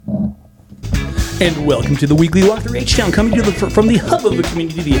And welcome to the weekly walk through H-Town, coming to you from the hub of the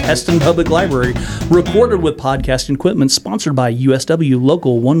community, the Heston Public Library, recorded with podcasting equipment, sponsored by USW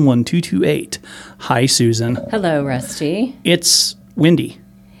Local 11228. Hi, Susan. Hello, Rusty. It's windy.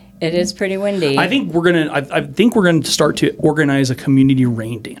 It is pretty windy. I think we're gonna start to organize a community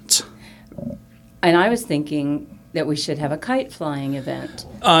rain dance. And I was thinking that we should have a kite flying event.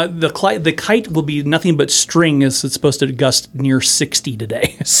 The kite will be nothing but string, as it's supposed to gust near 60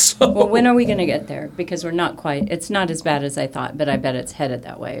 today. So. Well, when are we going to get there? Because we're not quite, it's not as bad as I thought, but I bet it's headed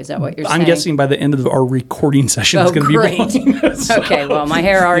that way. Is that what you're saying? I'm guessing by the end of our recording session, it's going to be blowing. So. Okay, well, my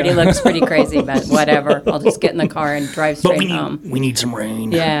hair already looks pretty crazy, but whatever. I'll just get in the car and drive straight home. We need some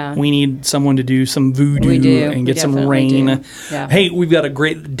rain. Yeah. We need someone to do some voodoo and get some rain. Yeah. Hey, we've got a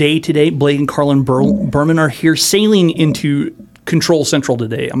great day today. Blake and Carlin Buhrman are here sailing into Control Central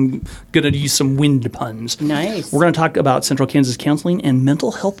today. I'm going to use some wind puns. Nice. We're going to talk about Central Kansas counseling and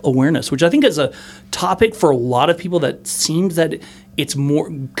mental health awareness, which I think is a topic for a lot of people that seems that it's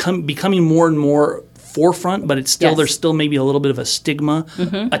becoming more and more forefront, but it's still there's still maybe a little bit of a stigma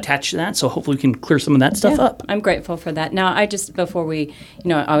attached to that. So hopefully we can clear some of that stuff up. I'm grateful for that. Now, before we,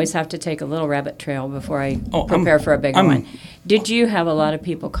 I always have to take a little rabbit trail before I prepare for a bigger one. Did you have a lot of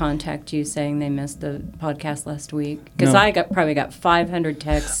people contact you saying they missed the podcast last week? Because I probably got 500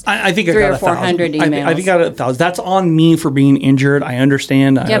 texts. I think 300 I got or 400 emails. I think I got 1,000. That's on me for being injured. I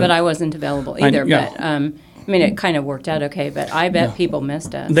understand. Yeah, but I wasn't available either. But it kind of worked out okay. But I bet people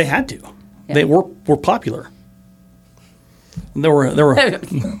missed us. They had to. Yeah. We're popular. There were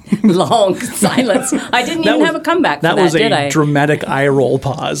long silence. I didn't even have a comeback for that, was did I? a dramatic eye roll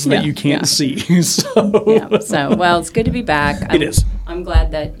pause that you can't see. Well, it's good to be back. It is. I'm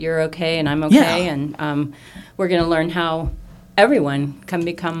glad that you're okay and I'm okay, and we're going to learn how everyone can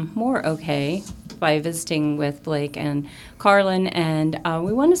become more okay by visiting with Blake and Carlin. And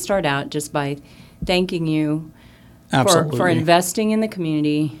we want to start out just by thanking you for investing in the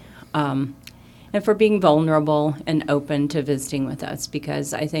community. And for being vulnerable and open to visiting with us,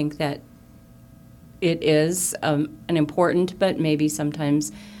 because I think that it is an important but maybe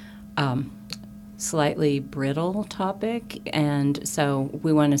sometimes slightly brittle topic. And so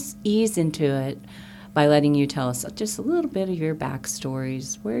we want to ease into it by letting you tell us just a little bit of your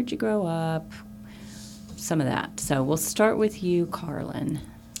backstories. Where'd you grow up? Some of that. So we'll start with you, Carlin.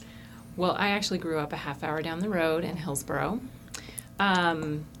 Well, I actually grew up a half hour down the road in Hillsboro.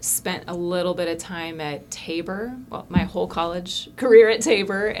 Spent a little bit of time at Tabor, my whole college career at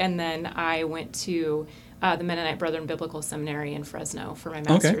Tabor, and then I went to the Mennonite Brethren Biblical Seminary in Fresno for my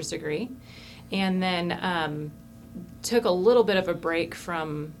master's degree, and then took a little bit of a break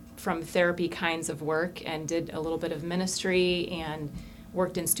from therapy kinds of work and did a little bit of ministry and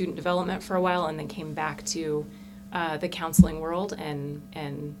worked in student development for a while, and then came back to the counseling world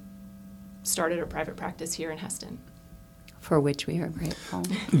and started a private practice here in Heston. For which we are grateful.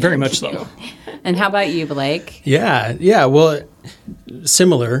 Very much so. And how about you, Blake? Yeah. Well,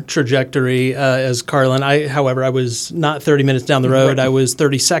 similar trajectory as Carlin. However, I was not 30 minutes down the road. I was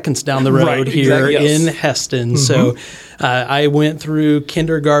 30 seconds down the road here in Heston. So I went through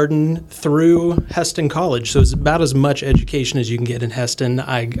kindergarten through Heston College. So it's about as much education as you can get in Heston.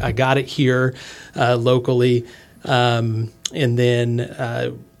 I got it here locally, and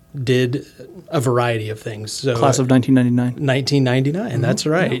then did a variety of things. So, class of 1999. 1999, that's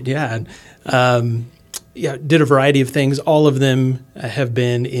right, yeah. Did a variety of things. All of them have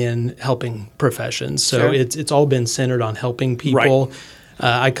been in helping professions. So it's all been centered on helping people. Right.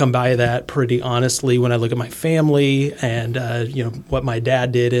 I come by that pretty honestly when I look at my family and what my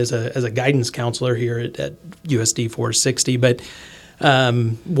dad did as a guidance counselor here at USD 460, but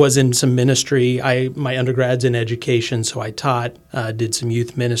was in some ministry. My undergrad's in education, so I taught, did some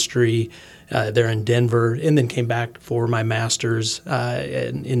youth ministry there in Denver, and then came back for my master's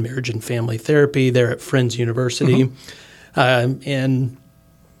in marriage and family therapy there at Friends University, and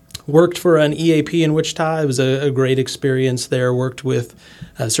worked for an EAP in Wichita. It was a great experience there. Worked with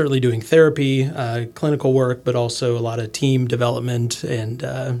certainly doing therapy, clinical work, but also a lot of team development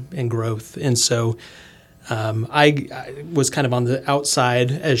and growth. And so I was kind of on the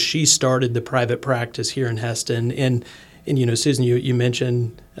outside as she started the private practice here in Heston. And Susan, you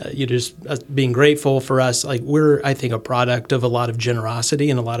mentioned you just being grateful for us. Like, we're, I think, a product of a lot of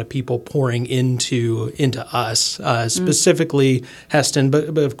generosity and a lot of people pouring into us, specifically Heston,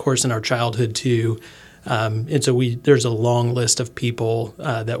 but of course in our childhood too. And so there's a long list of people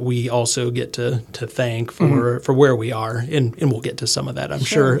that we also get to thank for where we are, and we'll get to some of that, I'm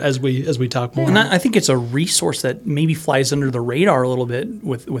sure, as we talk more. And I think it's a resource that maybe flies under the radar a little bit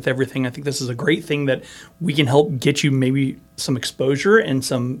with everything. I think this is a great thing that we can help get you maybe some exposure and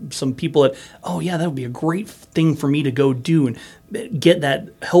some people that, oh yeah, that would be a great thing for me to go do and get that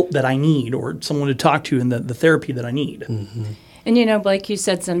help that I need, or someone to talk to, and the therapy that I need. Mm-hmm. And Blake, you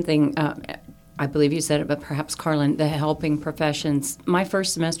said something. I believe you said it, but perhaps Carlin, the helping professions. My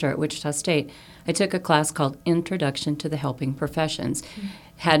first semester at Wichita State, I took a class called Introduction to the Helping Professions. Mm-hmm.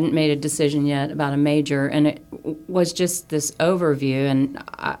 Hadn't made a decision yet about a major, and it was just this overview, and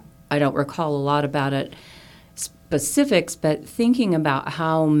I don't recall a lot about it specifics, but thinking about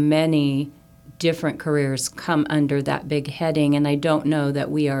how many different careers come under that big heading, and I don't know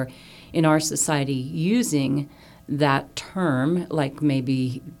that we are in our society using that term like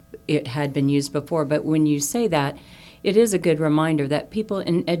maybe it had been used before. But when you say that, it is a good reminder that people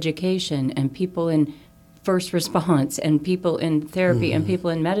in education and people in first response and people in therapy and people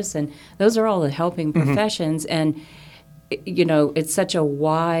in medicine, those are all the helping professions. And it's such a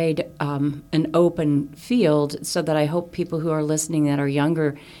wide and open field, so that I hope people who are listening that are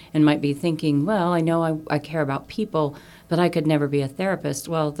younger and might be thinking, well, I know I care about people, but I could never be a therapist.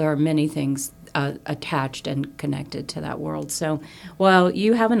 Well, there are many things attached and connected to that world. So, well,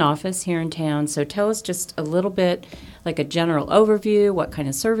 you have an office here in town, so tell us just a little bit, like a general overview, what kind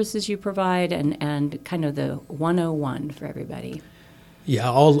of services you provide, and kind of the 101 for everybody.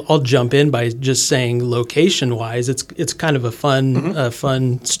 Yeah, I'll jump in by just saying location-wise, it's kind of a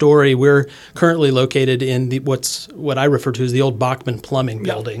fun story. We're currently located in what I refer to as the old Bachman Plumbing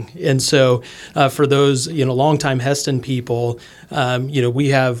Building, and so for those longtime Heston people,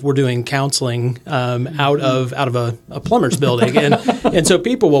 we're doing counseling out of a plumber's building, and so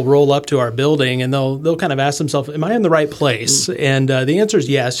people will roll up to our building and they'll kind of ask themselves, "Am I in the right place?" And the answer is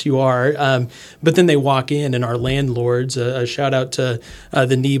yes, you are. But then they walk in, and our landlords, a shout out to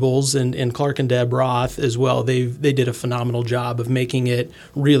the Niebels and Clark and Deb Roth as well. They did a phenomenal job of making it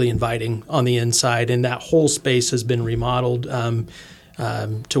really inviting on the inside, and that whole space has been remodeled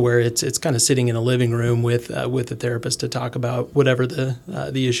to where it's kind of sitting in a living room with the therapist to talk about whatever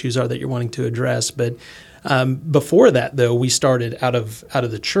the issues are that you're wanting to address. But before that, though, we started out of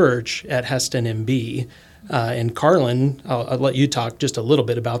the church at Heston MB. And Carlin, I'll let you talk just a little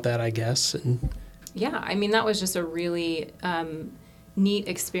bit about that, I guess. Yeah, I mean, that was just a really neat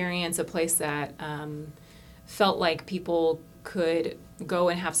experience, a place that felt like people could go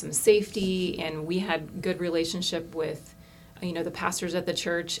and have some safety, and we had good relationship with, the pastors at the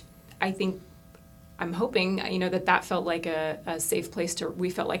church. I'm hoping, that felt like a safe place we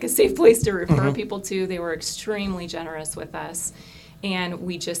felt like a safe place to refer people to. They were extremely generous with us, and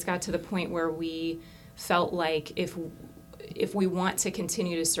we just got to the point where we felt like if we want to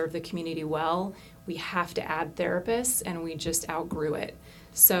continue to serve the community well, we have to add therapists, and we just outgrew it.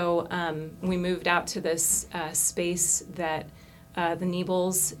 So we moved out to this space that the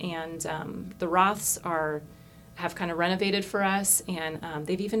Niebels and the Roths have kind of renovated for us, and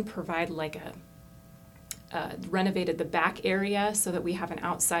they've even provided renovated the back area so that we have an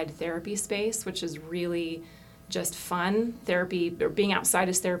outside therapy space, which is really just fun. Therapy, or being outside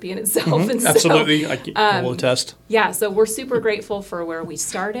is therapy in itself. And absolutely, I will attest. Yeah, so we're super grateful for where we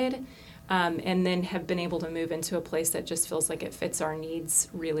started. And then have been able to move into a place that just feels like it fits our needs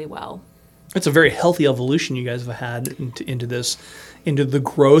really well. It's a very healthy evolution you guys have had into the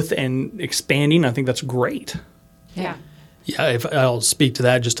growth and expanding. I think that's great. Yeah. Yeah, if I'll speak to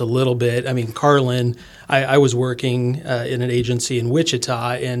that just a little bit. I mean, Carlin, I was working in an agency in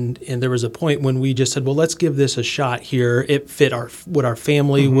Wichita, and there was a point when we just said, well, let's give this a shot here. It fit what our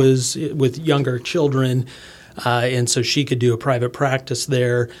family was with younger children. And so she could do a private practice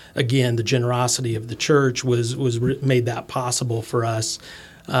there. Again, the generosity of the church made that possible for us,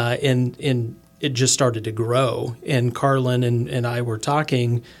 and it just started to grow. And Carlin and I were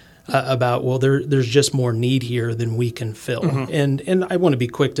talking about, well, there's just more need here than we can fill. And I want to be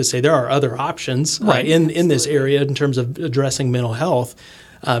quick to say there are other options in this area in terms of addressing mental health.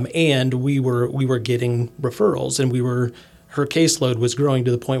 And we were getting referrals, and her caseload was growing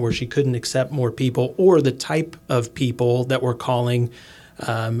to the point where she couldn't accept more people, or the type of people that were calling,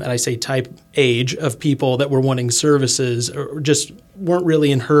 and I say type, age of people that were wanting services, or just weren't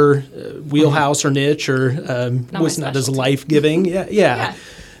really in her wheelhouse or niche, or was not as life-giving. Yeah.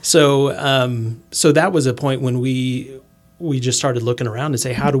 So that was a point when we just started looking around and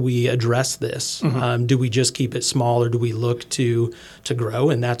say, how do we address this? Do we just keep it small, or do we look to grow?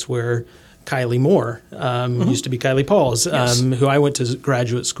 And that's where Kylie Moore, used to be Kylie Pauls, who I went to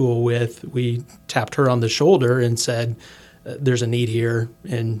graduate school with. We tapped her on the shoulder and said, there's a need here.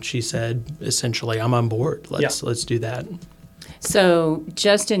 And she said, essentially, I'm on board. Let's do that. So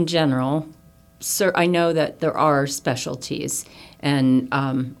just in general, sir, I know that there are specialties. And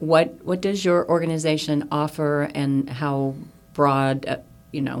what does your organization offer, and how broad,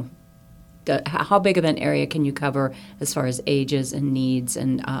 how big of an area can you cover as far as ages and needs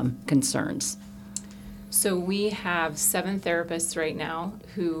and concerns? So we have 7 therapists right now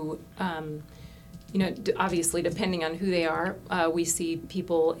who, obviously depending on who they are, we see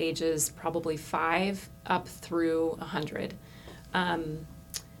people ages probably 5 up through 100.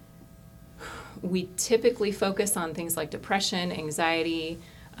 We typically focus on things like depression, anxiety,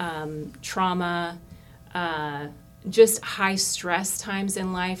 trauma, just high stress times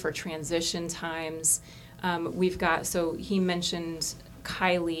in life or transition times. So he mentioned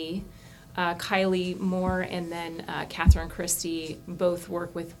Kylie Moore, and then Catherine Christie both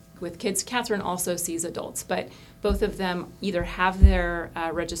work with kids. Catherine also sees adults, but both of them either have their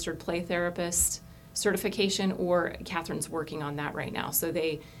registered play therapist certification, or Catherine's working on that right now. So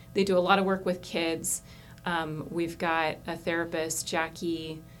they do a lot of work with kids. We've got a therapist,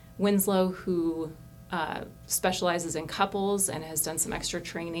 Jackie Winslow, who specializes in couples and has done some extra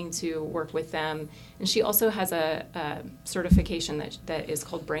training to work with them. And she also has a certification that is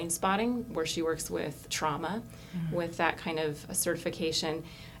called brain spotting, where she works with trauma with that kind of a certification.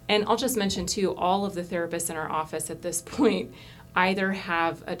 And I'll just mention, too, all of the therapists in our office at this point either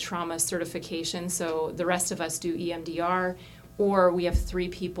have a trauma certification, so the rest of us do EMDR, or we have 3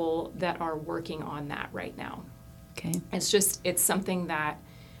 people that are working on that right now. Okay. It's something that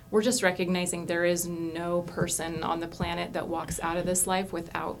we're just recognizing there is no person on the planet that walks out of this life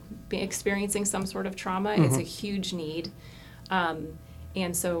without experiencing some sort of trauma. It's a huge need. And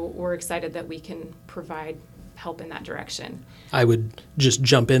so we're excited that we can provide help in that direction. I would just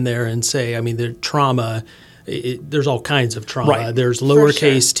jump in there and say, the trauma, there's all kinds of trauma. Right. There's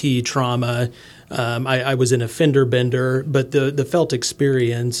lowercase t trauma. I was in a fender bender, but the felt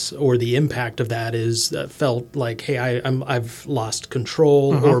experience or the impact of that is felt like, hey, I've lost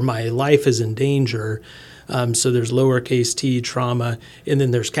control or my life is in danger. So there's lowercase t trauma, and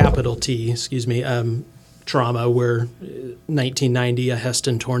then there's capital T, trauma, where 1990 a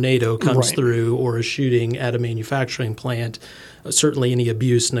Heston tornado comes through, or a shooting at a manufacturing plant. Certainly any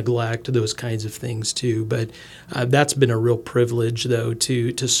abuse, neglect, those kinds of things too. But that's been a real privilege, though,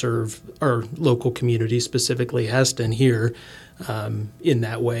 to serve our local community, specifically Heston here, in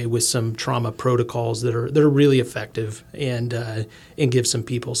that way, with some trauma protocols that are really effective and give some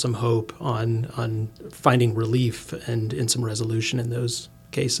people some hope on finding relief and some resolution in those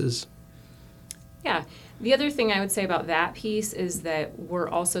cases. Yeah. The other thing I would say about that piece is that we're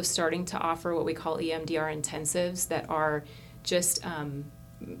also starting to offer what we call EMDR intensives that are just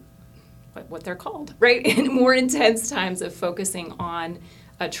what they're called, right? In more intense times of focusing on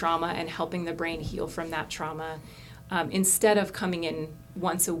a trauma and helping the brain heal from that trauma. Instead of coming in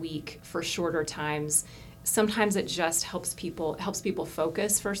once a week for shorter times, sometimes it just helps people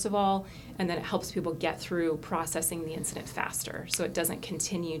focus, first of all, and then it helps people get through processing the incident faster, so it doesn't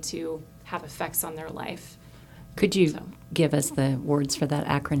continue to have effects on their life. Could you give us the words for that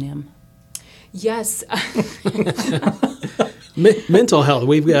acronym? Yes. Mental health.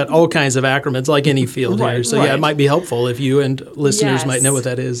 We've got all kinds of acronyms, like any field here. So it might be helpful if you and listeners might know what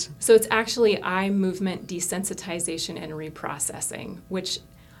that is. So it's actually eye movement desensitization and reprocessing, which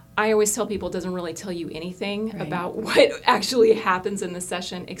I always tell people doesn't really tell you anything about what actually happens in the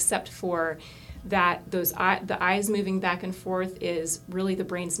session, except for that the eyes moving back and forth is really the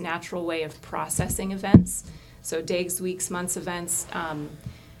brain's natural way of processing events. So days, weeks, months events,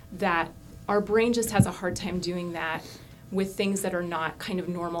 that our brain just has a hard time doing that with things that are not kind of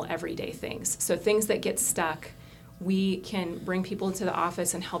normal everyday things. So things that get stuck, we can bring people into the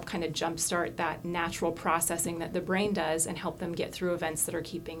office and help kind of jumpstart that natural processing that the brain does and help them get through events that are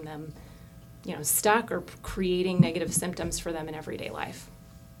keeping them, stuck or creating negative symptoms for them in everyday life.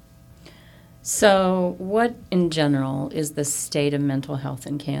 So what, in general, is the state of mental health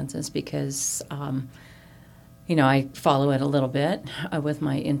in Kansas? Because, I follow it a little bit with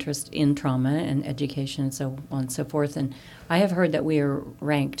my interest in trauma and education and so on and so forth. And I have heard that we are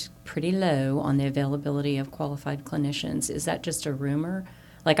ranked pretty low on the availability of qualified clinicians. Is that just a rumor?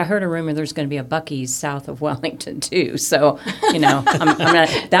 Like, I heard a rumor there's going to be a Buc-ee's south of Wellington, too. So, I'm not,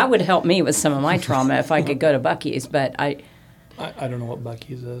 that would help me with some of my trauma if I could go to Buc-ee's. But I don't know what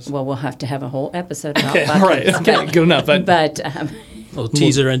Buc-ee's is. Well, we'll have to have a whole episode about Buc-ee's. Right. Okay, good enough. But little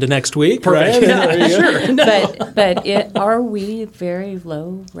teaser into next week, Perfect. right? Yeah, sure. No. But are we very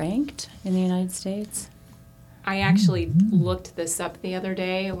low ranked in the United States? I actually looked this up the other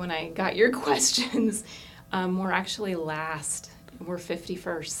day when I got your questions. We're actually last. We're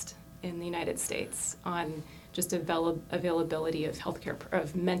 51st in the United States on just availability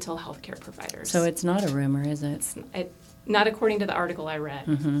of mental health care providers. So it's not a rumor, is it? Not according to the article I read.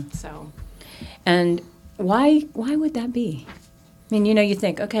 Mm-hmm. So, and why would that be? I mean, you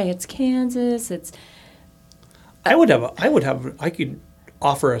think, okay, it's Kansas. It's. I could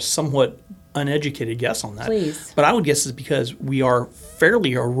offer a somewhat uneducated guess on that. Please. But I would guess it's because we are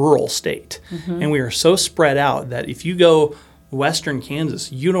fairly a rural state, and we are so spread out that if you go western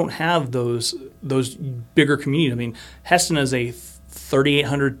Kansas, you don't have those bigger communities. I mean, Heston is a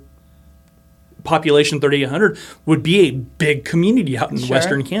 3,800 population. 3,800 would be a big community out in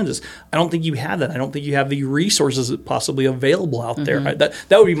western Kansas. I don't think you have that. I don't think you have the resources possibly available out there. That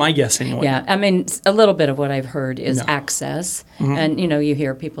would be my guess anyway. Yeah, I mean, a little bit of what I've heard is access. And, you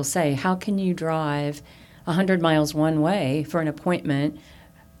hear people say, how can you drive 100 miles one way for an appointment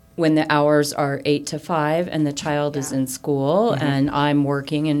when the hours are 8 to 5 and the child is in school and I'm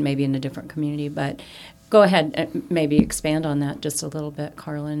working and maybe in a different community? But go ahead and maybe expand on that just a little bit,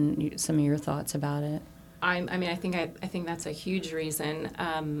 Carlin, some of your thoughts about it. I think that's a huge reason.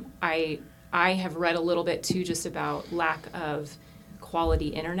 I have read a little bit too just about lack of quality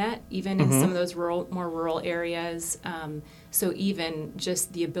internet, even in some of those more rural areas. So even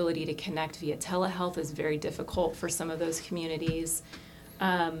just the ability to connect via telehealth is very difficult for some of those communities.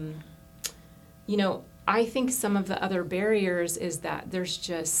 I think some of the other barriers is that there's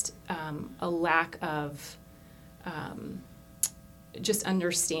just a lack of just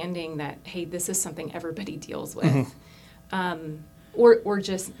understanding that, hey, this is something everybody deals with. Or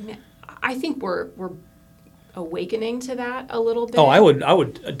just, I think we're awakening to that a little bit. Oh, I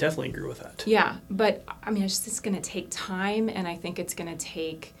would definitely agree with that. Yeah, but I mean, it's going to take time, and I think it's going to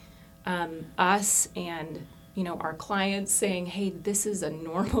take us and our clients saying, hey, this is a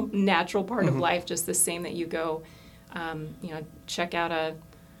normal, natural part of life, just the same that you go, check out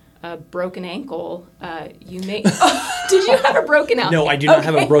a broken ankle. You may. Did you have a broken ankle? No, I do not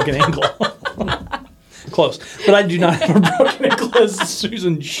have a broken ankle. Close, but I do not have a broken ankle as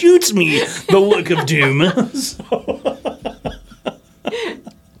Susan shoots me the look of doom.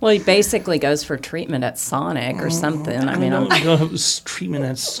 Well, he basically goes for treatment at Sonic or something. I mean, treatment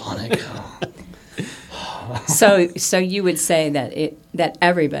at Sonic. So you would say that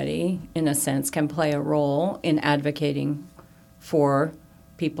everybody, in a sense, can play a role in advocating for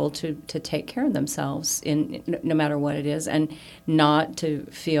people to take care of themselves in no matter what it is, and not to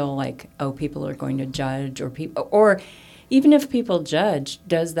feel like, oh, people are going to judge, or even if people judge,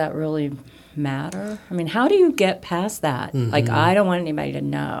 does that really matter? I mean, how do you get past that? Like, I don't want anybody to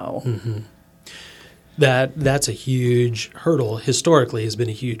know. That's a huge hurdle. Historically, has been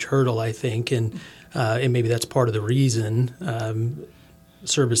a huge hurdle, I think, and maybe that's part of the reason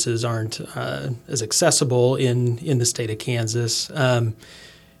services aren't as accessible in the state of Kansas.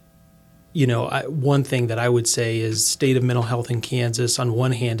 One thing that I would say is state of mental health in Kansas, on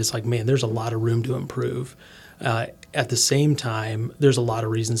one hand, it's like, man, there's a lot of room to improve. At the same time, there's a lot of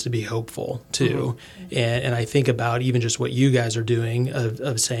reasons to be hopeful, too. And I think about even just what you guys are doing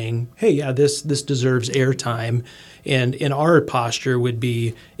of saying, hey, yeah, this deserves airtime. And in our posture would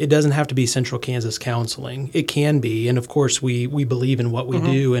be, it doesn't have to be Central Kansas Counseling. It can be. And, of course, we believe in what we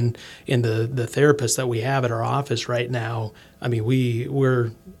do. And in the therapists that we have at our office right now, I mean,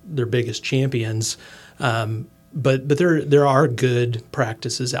 we're their biggest champions. But there are good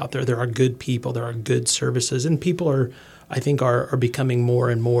practices out there. There are good people. There are good services, and people are becoming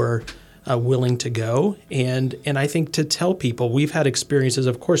more and more willing to go. And I think to tell people, we've had experiences.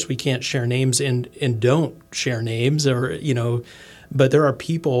 Of course, we can't share names and don't share names, but there are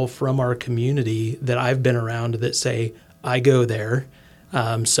people from our community that I've been around that say, I go there.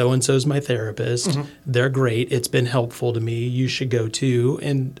 So-and-so's my therapist. They're great. It's been helpful to me. You should go too.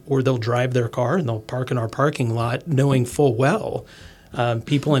 Or they'll drive their car and they'll park in our parking lot knowing full well.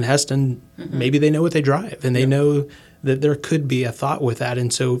 People in Heston, maybe they know what they drive and they know that there could be a thought with that.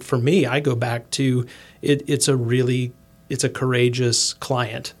 And so for me, I go back to it's a courageous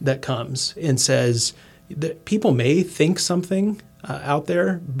client that comes and says that people may think something out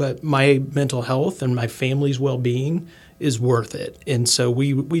there, but my mental health and my family's well-being is worth it. And so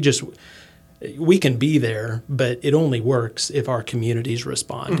we can be there, but it only works if our communities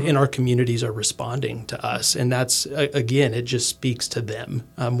respond, and our communities are responding to us. And that's, again, it just speaks to them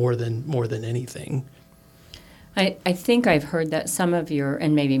more than anything. I think I've heard that some of your,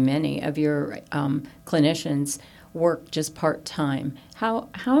 and maybe many of your clinicians work just part-time. How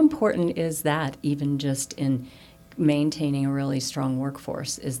important is that, even just in maintaining a really strong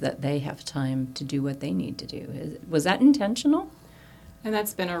workforce, is that they have time to do what they need to do? Was that intentional? And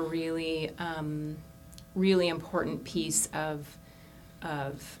that's been a really, really important piece of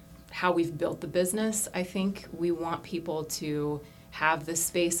how we've built the business. I think we want people to have the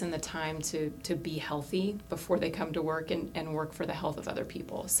space and the time to be healthy before they come to work and work for the health of other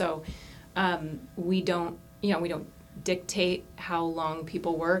people. So we don't dictate how long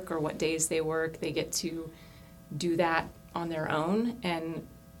people work or what days they work. They get to do that on their own. And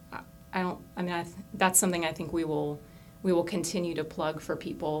that's something I think we will continue to plug for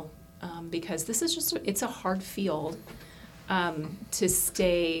people, because this is it's a hard field to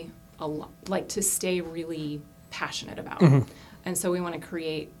stay really passionate about. Mm-hmm. And so we want to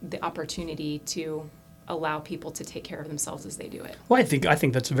create the opportunity to allow people to take care of themselves as they do it. Well, I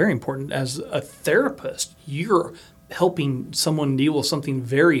think that's very important. As a therapist, you're helping someone deal with something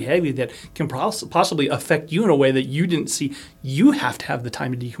very heavy that can possibly affect you in a way that you didn't see. You have to have the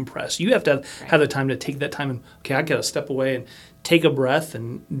time to decompress. You have to have the time to take that time and, okay, I got to step away and take a breath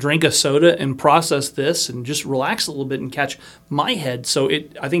and drink a soda and process this and just relax a little bit and catch my head. So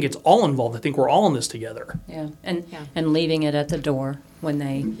I think it's all involved. I think we're all in this together. Yeah, and leaving it at the door when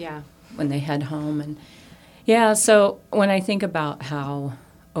they head home. And so when I think about how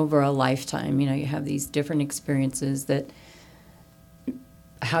over a lifetime, you have these different experiences, that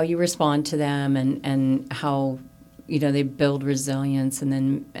how you respond to them and how they build resilience,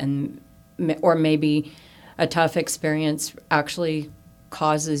 or maybe a tough experience actually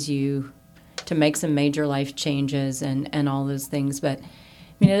causes you to make some major life changes and all those things. But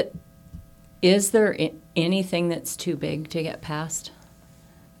is there anything that's too big to get past,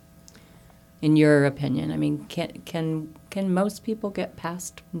 in your opinion? I mean, can most people get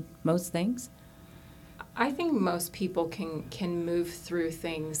past most things? I think most people can move through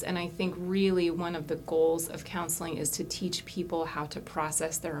things, and I think really one of the goals of counseling is to teach people how to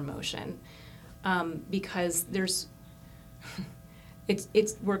process their emotion, because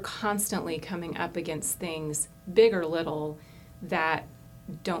we're constantly coming up against things, big or little, that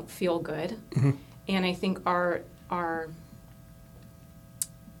don't feel good. Mm-hmm. And I think our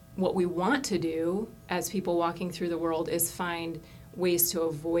what we want to do as people walking through the world is find ways to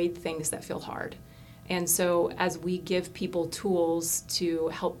avoid things that feel hard. And so as we give people tools to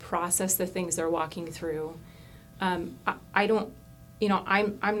help process the things they're walking through, I'm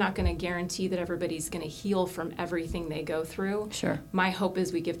not going to guarantee that everybody's going to heal from everything they go through. Sure. My hope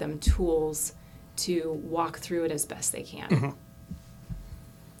is we give them tools to walk through it as best they can. Mm-hmm. Do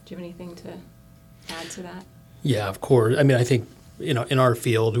you have anything to add to that? Yeah, of course. I mean, I think, in our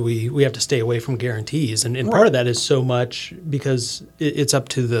field, we have to stay away from guarantees. And part of that is so much because it's up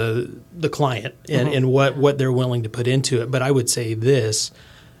to the client and what they're willing to put into it. But I would say this,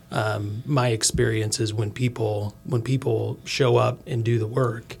 my experience is when people show up and do the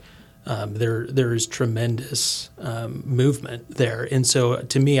work, there is tremendous movement there. And so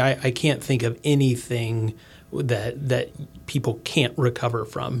to me, I can't think of anything that people can't recover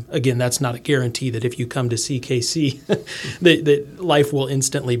from. Again, that's not a guarantee that if you come to CKC that life will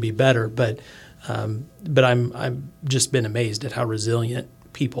instantly be better. But I'm just been amazed at how resilient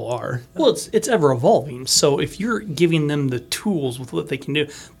people are. Well, it's ever evolving. So if you're giving them the tools with what they can do,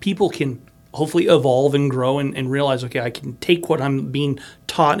 people can hopefully evolve and grow and realize, okay, I can take what I'm being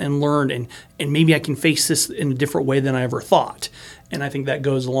taught and learned and maybe I can face this in a different way than I ever thought. And I think that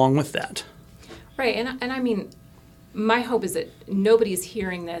goes along with that. Right, and I mean, my hope is that nobody's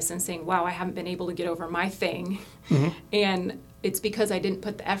hearing this and saying, wow, I haven't been able to get over my thing, mm-hmm. and it's because I didn't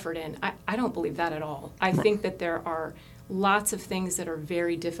put the effort in. I don't believe that at all. I think that there are lots of things that are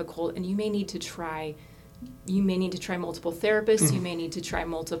very difficult, and you may need to try multiple therapists, mm-hmm. you may need to try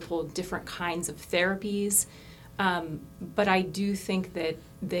multiple different kinds of therapies, but I do think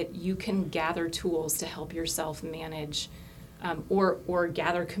that you can gather tools to help yourself manage or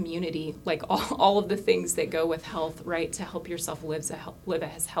gather community, like all of the things that go with health, right, to help yourself live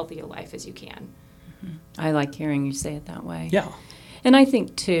as healthy a life as you can. Mm-hmm. I like hearing you say it that way. Yeah. And I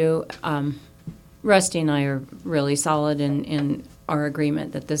think, too, Rusty and I are really solid in our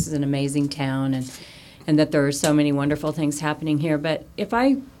agreement that this is an amazing town and that there are so many wonderful things happening here. But if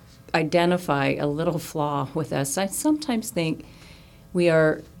I identify a little flaw with us, I sometimes think we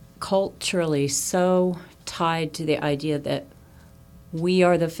are culturally so tied to the idea that we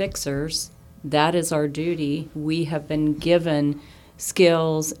are the fixers. That is our duty. We have been given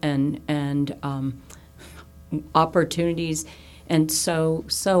skills and opportunities, and so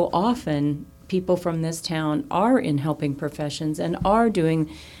often people from this town are in helping professions and are doing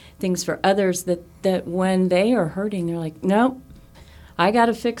things for others that when they are hurting, they're like, nope, I got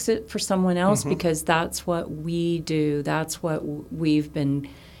to fix it for someone else because that's what we do. That's what we've been,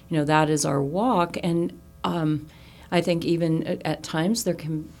 that is our walk. And I think even at times there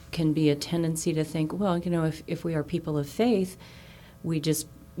can be a tendency to think, well, if we are people of faith, we just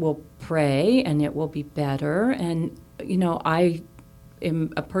will pray and it will be better. And, I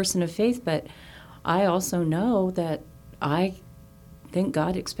am a person of faith, but I also know that I think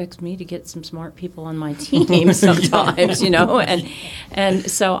God expects me to get some smart people on my team sometimes, and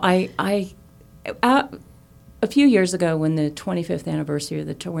so I a few years ago when the 25th anniversary of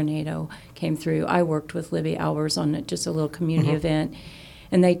the tornado came through, I worked with Libby Albers on just a little community event,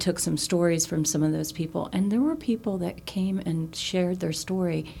 and they took some stories from some of those people, and there were people that came and shared their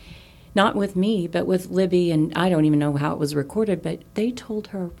story, not with me, but with Libby, and I don't even know how it was recorded, but they told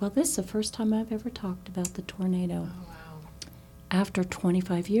her, well, this is the first time I've ever talked about the tornado. Oh, wow. After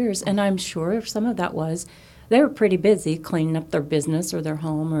 25 years. And I'm sure if some of that was, they were pretty busy cleaning up their business or their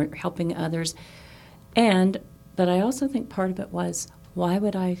home or helping others. But I also think part of it was, why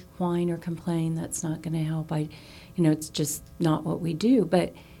would I whine or complain? That's not going to help. It's just not what we do.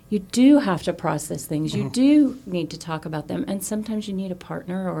 But you do have to process things. You do need to talk about them. And sometimes you need a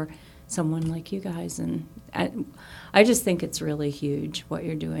partner or someone like you guys. And I just think it's really huge what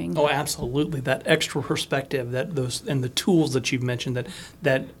you're doing. Oh, absolutely. That extra perspective, and the tools that you've mentioned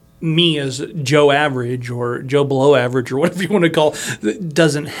that me as Joe Average or Joe Below Average or whatever you want to call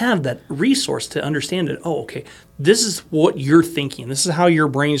doesn't have that resource to understand it. Oh, okay, this is what you're thinking. This is how your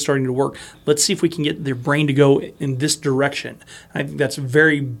brain is starting to work. Let's see if we can get their brain to go in this direction. I think that's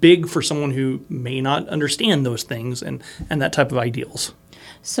very big for someone who may not understand those things and that type of ideals.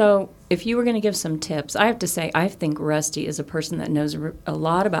 So if you were going to give some tips, I have to say I think Rusty is a person that knows a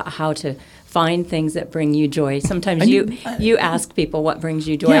lot about how to find things that bring you joy. Sometimes you ask people what brings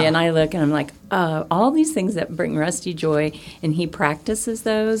you joy, and I look and I'm like, all these things that bring Rusty joy, and he practices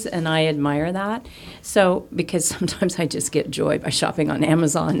those, and I admire that. So because sometimes I just get joy by shopping on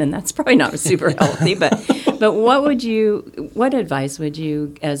Amazon, and that's probably not super healthy. But what advice would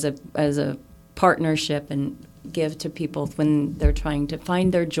you as a partnership and give to people when they're trying to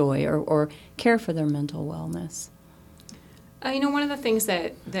find their joy or care for their mental wellness? One of the things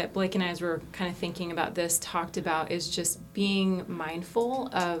that Blake and I, as we're kind of thinking about this, talked about is just being mindful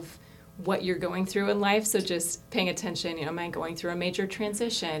of what you're going through in life. So just paying attention, am I going through a major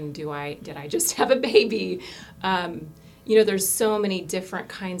transition? Did I just have a baby? There's so many different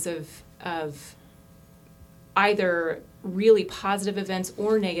kinds of either really positive events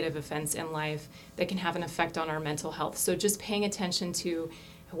or negative events in life that can have an effect on our mental health. So just paying attention to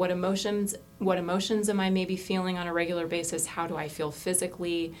what emotions am I maybe feeling on a regular basis? How do I feel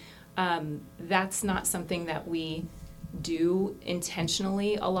physically? That's not something that we do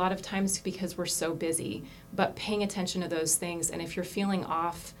intentionally a lot of times because we're so busy, but paying attention to those things. And if you're feeling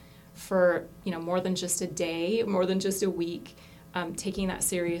off for more than just a day, more than just a week, taking that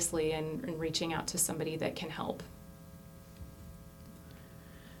seriously and reaching out to somebody that can help.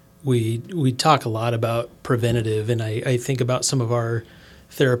 We talk a lot about preventative, and I think about some of our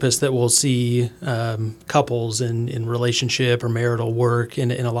therapists that will see couples in relationship or marital work,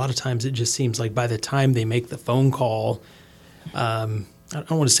 and a lot of times it just seems like by the time they make the phone call, I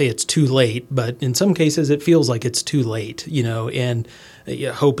don't want to say it's too late, but in some cases it feels like it's too late, and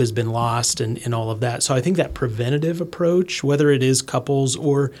hope has been lost and all of that. So I think that preventative approach, whether it is couples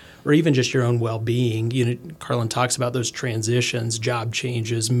or even just your own well-being, Carlin talks about those transitions, job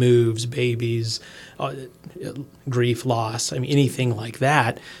changes, moves, babies, grief, loss, anything like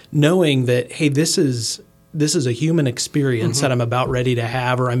that, knowing that, hey, this is a human experience that I'm about ready to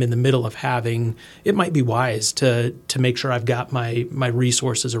have or I'm in the middle of having. It might be wise to make sure I've got my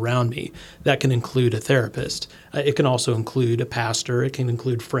resources around me. That can include a therapist. It can also include a pastor. It can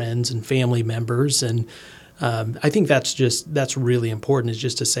include friends and family members. And I think that's really important, is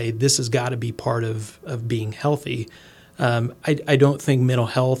just to say this has got to be part of being healthy. I don't think mental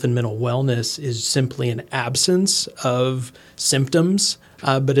health and mental wellness is simply an absence of symptoms,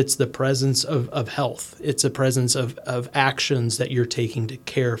 but it's the presence of health. It's a presence of actions that you're taking to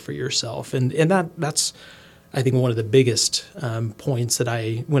care for yourself. And that's, I think, one of the biggest points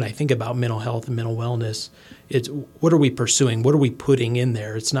that when I think about mental health and mental wellness, it's what are we pursuing? What are we putting in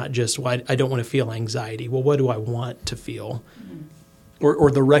there? It's not just, well, I don't want to feel anxiety. Well, what do I want to feel?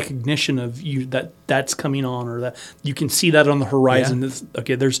 Or the recognition of you that's coming on, or that you can see that on the horizon.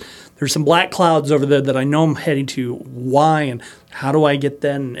 Yeah. There's some black clouds over there that I know I'm heading to. Why and how do I get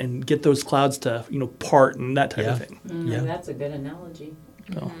then and get those clouds to part and that type of thing. That's a good analogy.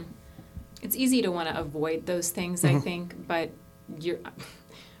 It's easy to want to avoid those things, I think, but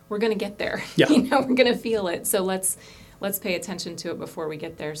we're going to get there. Yeah. We're going to feel it. So let's pay attention to it before we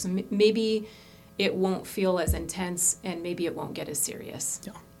get there. So maybe it won't feel as intense, and maybe it won't get as serious.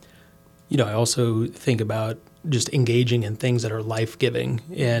 Yeah. I also think about just engaging in things that are life-giving,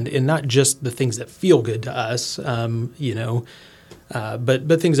 and not just the things that feel good to us, but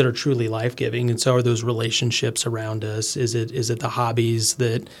things that are truly life-giving. And so are those relationships around us? Is it the hobbies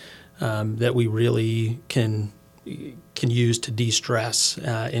that we really can use to de-stress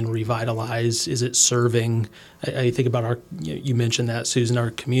and revitalize? Is it serving? I think about you mentioned that, Susan,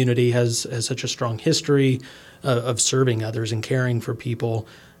 our community has such a strong history of serving others and caring for people.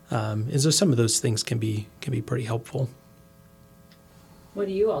 And so some of those things can be pretty helpful. What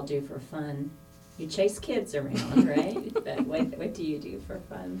do you all do for fun? You chase kids around, right? But what do you do for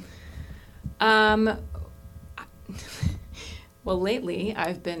fun? Well, lately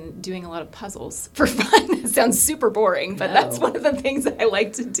I've been doing a lot of puzzles for fun. It sounds super boring, but that's one of the things I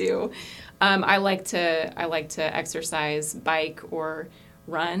like to do. I like to exercise, bike, or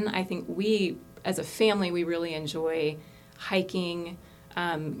run. I think we, as a family, we really enjoy hiking,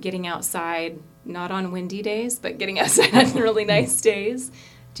 getting outside, not on windy days, but getting outside on really nice days.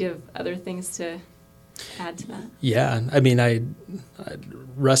 Do you have other things to add to that? Yeah, I mean,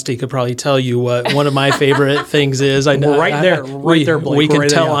 Rusty could probably tell you what one of my favorite things is. I know right there, Blake. We can right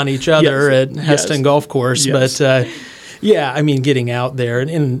tell there. on each other at Heston Golf Course, Yes. but I mean, getting out there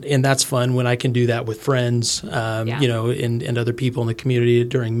and that's fun when I can do that with friends, and other people in the community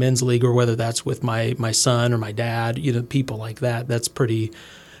during men's league, or whether that's with my son or my dad, people like that. That's pretty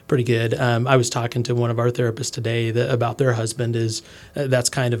good. I was talking to one of our therapists today about their husband that's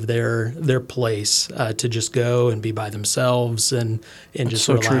kind of their place to just go and be by themselves and just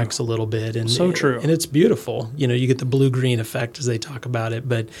so relax true. a little bit. And So true. And it's beautiful. You get the blue-green effect as they talk about it,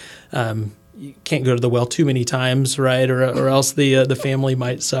 but you can't go to the well too many times, right? Or else the family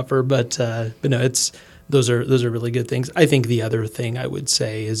might suffer. But no, those are really good things. I think the other thing I would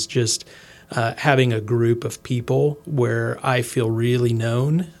say is just having a group of people where I feel really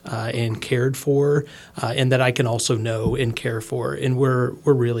known and cared for, and that I can also know and care for. And we're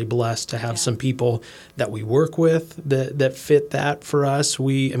really blessed to have some people that we work with that fit that for us.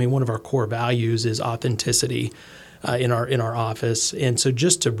 One of our core values is authenticity in our office, and so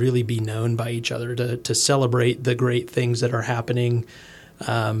just to really be known by each other, to celebrate the great things that are happening.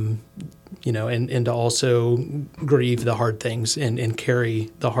 And to also grieve the hard things and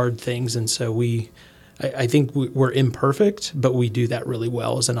carry the hard things. And so I think we're imperfect, but we do that really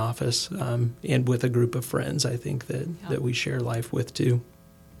well as an office and with a group of friends, I think that we share life with too.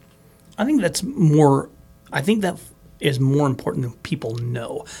 I think that is more important than people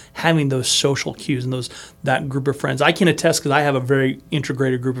know, having those social cues and that group of friends. I can attest because I have a very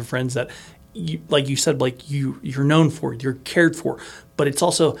integrated group of friends that, like you said, Blake, you're known for, you're cared for, but it's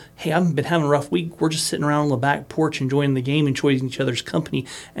also, hey, I've been having a rough week. We're just sitting around on the back porch enjoying the game, enjoying each other's company,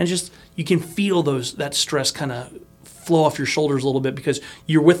 and just you can feel that stress kind of flow off your shoulders a little bit because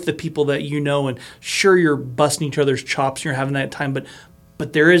you're with the people that you know, and sure, you're busting each other's chops, and you're having that time,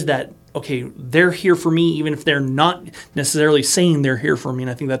 but there is that, okay, they're here for me, even if they're not necessarily saying they're here for me, and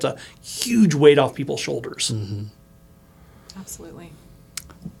I think that's a huge weight off people's shoulders. Mm-hmm. Absolutely.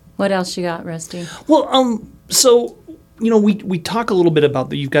 What else you got, Rusty? Well, so, we talk a little bit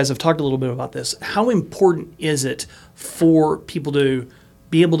about you guys have talked a little bit about this. How important is it for people to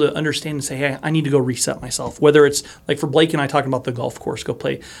be able to understand and say, hey, I need to go reset myself? Whether it's like for Blake and I talking about the golf course, go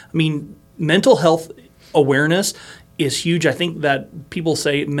play. I mean, mental health awareness is huge. I think that people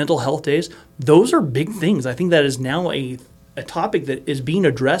say mental health days, those are big things. I think that is now a topic that is being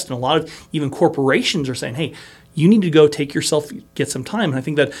addressed, and a lot of even corporations are saying, hey, you need to go take yourself, get some time. And I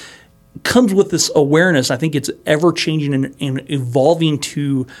think that comes with this awareness. I think it's ever changing and evolving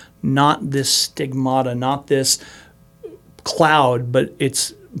to not this stigmata, not this cloud, but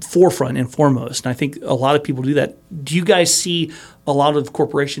it's forefront and foremost. And I think a lot of people do that. Do you guys see a lot of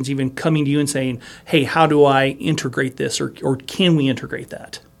corporations even coming to you and saying, hey, how do I integrate this, or can we integrate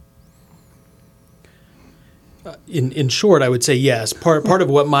that? In short, I would say yes. Part of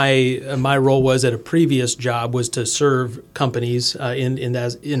what my role was at a previous job was to serve companies in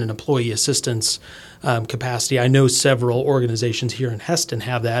an employee assistance capacity. I know several organizations here in Heston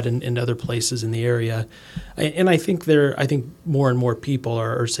have that, and other places in the area. And I think more and more people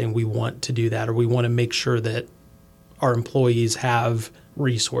are saying we want to do that, or we want to make sure that our employees have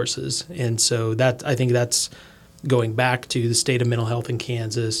resources. And so I think that's going back to the state of mental health in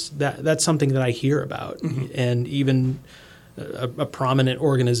Kansas. That's something that I hear about. Mm-hmm. And even a prominent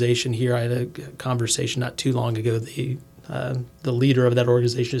organization here, I had a conversation not too long ago, the leader of that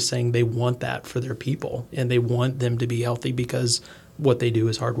organization is saying they want that for their people, and they want them to be healthy because what they do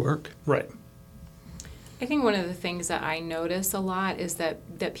is hard work. Right. I think one of the things that I notice a lot is that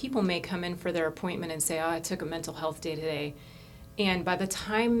people may come in for their appointment and say, oh, I took a mental health day today. And by the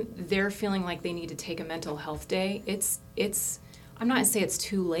time they're feeling like they need to take a mental health day, it's I'm not going to say it's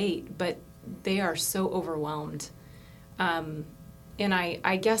too late, but they are so overwhelmed. And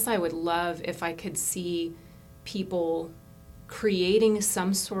I guess I would love if I could see people creating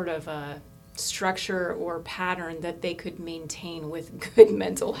some sort of a structure or pattern that they could maintain with good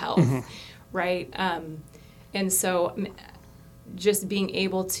mental health, right? And so just being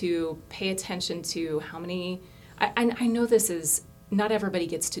able to pay attention to how many, I know this is, not everybody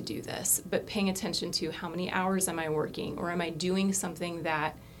gets to do this, but paying attention to how many hours am I working, or am I doing something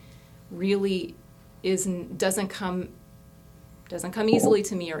that really doesn't come easily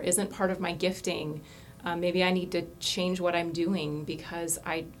to me or isn't part of my gifting. Maybe I need to change what I'm doing because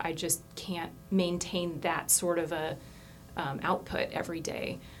I just can't maintain that sort of a output every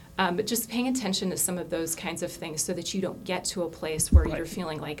day. But just paying attention to some of those kinds of things so that you don't get to a place where you're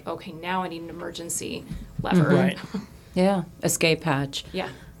feeling like, okay, now I need an emergency lever. Right. Yeah, escape hatch. Yeah.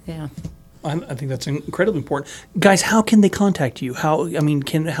 Yeah. I think that's incredibly important. Guys, how can they contact you?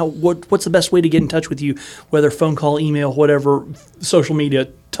 What's the best way to get in touch with you? Whether phone call, email, whatever, social media.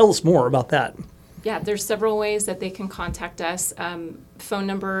 Tell us more about that. Yeah, there's several ways that they can contact us. Phone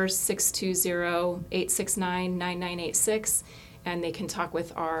number 620-869-9986, and they can talk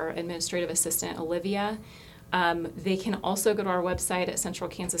with our administrative assistant, Olivia. They can also go to our website at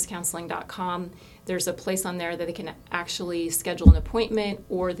centralkansascounseling.com. There's a place on there that they can actually schedule an appointment,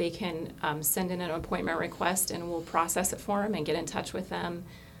 or they can send in an appointment request and we'll process it for them and get in touch with them.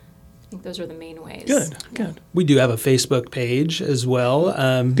 I think those are the main ways. Good. We do have a Facebook page as well.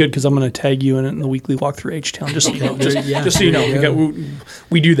 Good, because I'm going to tag you in it in the weekly walk through H-Town. Just so you know, Yeah. just so you know,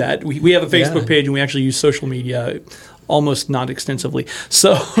 we do that. We have a Facebook page and we actually use social media almost not extensively.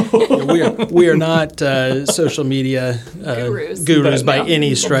 So we are not social media gurus by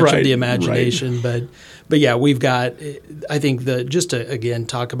any stretch of the imagination, but yeah, we've got. I think just to again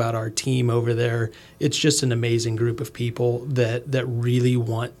talk about our team over there, it's just an amazing group of people that really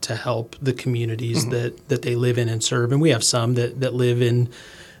want to help the communities that they live in and serve, and we have some that live in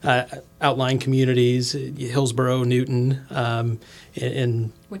outlying communities, Hillsborough, Newton, and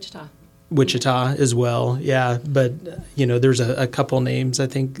Wichita as well, yeah. But there's a couple names I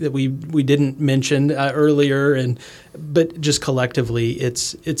think that we didn't mention earlier, but just collectively,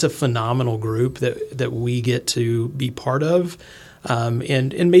 it's a phenomenal group that we get to be part of,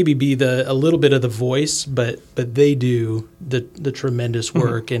 and maybe be a little bit of the voice, but they do the tremendous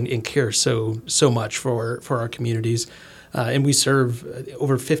work and care so much for our communities. And we serve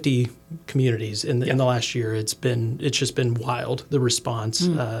over 50 communities in the last year. It's just been wild, the response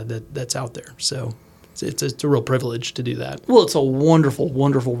that's out there. So it's a real privilege to do that. Well, it's a wonderful,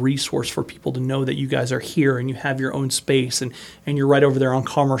 wonderful resource for people to know that you guys are here and you have your own space and you're right over there on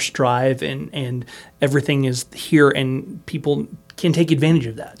Commerce Drive and everything is here and people can take advantage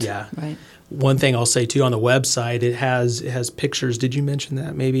of that. Yeah. Right. One thing I'll say too on the website, it has pictures. Did you mention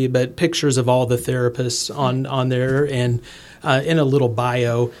that maybe? But pictures of all the therapists on there, and in a little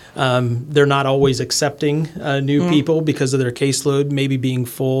bio. They're not always accepting new people because of their caseload maybe being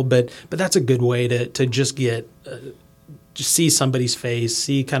full, but that's a good way to just get just see somebody's face,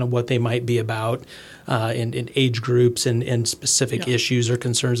 see kind of what they might be about, in age groups and specific issues or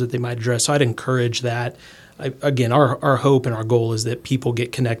concerns that they might address. So I'd encourage that. Again, our hope and our goal is that people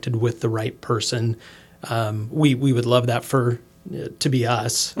get connected with the right person. We would love that to be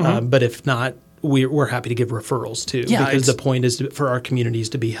us, but if not, we're happy to give referrals too, because the point is for our communities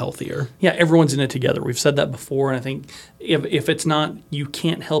to be healthier. Yeah, everyone's in it together. We've said that before, and I think if it's not, you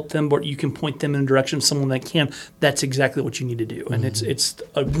can't help them, but you can point them in the direction of someone that can. That's exactly what you need to do, and it's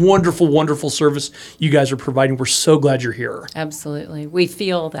a wonderful, wonderful service you guys are providing. We're so glad you're here. Absolutely, we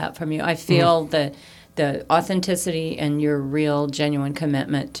feel that from you. I feel the authenticity and your real, genuine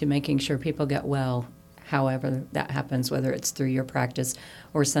commitment to making sure people get well, however that happens, whether it's through your practice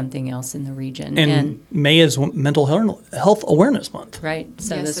or something else in the region. And May is Mental Health Awareness Month. Right.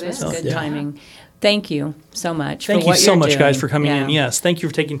 So yes, this was good timing. Thank you so much. Thank you so much, guys, for coming in. Yes, thank you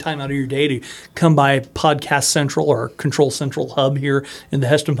for taking time out of your day to come by Podcast Central or Control Central Hub here in the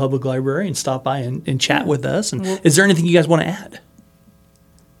Heston Public Library and stop by and chat with us. And is there anything you guys want to add?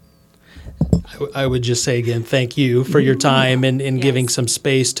 I would just say again, thank you for your time and giving some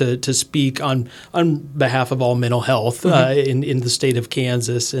space to speak on behalf of all mental health in the state of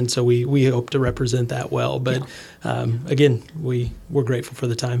Kansas. And so we hope to represent that well. But again, we're grateful for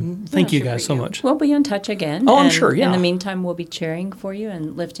the time. Thank you guys so much. We'll be in touch again. Oh, I'm sure, yeah. In the meantime, we'll be cheering for you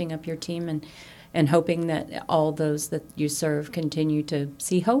and lifting up your team and hoping that all those that you serve continue to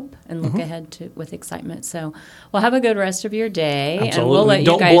see hope and look ahead with excitement. So, well, have a good rest of your day. Absolutely. And we'll let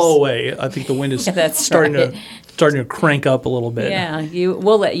Don't you guys blow away. I think the wind is starting to crank up a little bit. Yeah,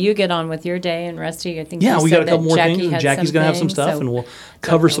 we'll let you get on with your day, and Rusty, I think Yeah, you we said got a couple that more Jackie things, and had Jackie's going to have some things, stuff, so and we'll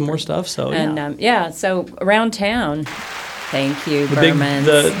cover some more stuff. So, And so around town, thank you, the Buhrmans.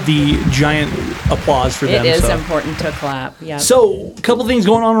 the giant applause for them. It is so. important to clap. Yeah. So, a couple things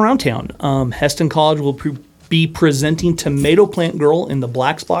going on around town. Heston College will be presenting Tomato Plant Girl in the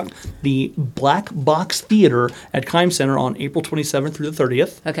Black Box Theater at Kime Center on April 27th through the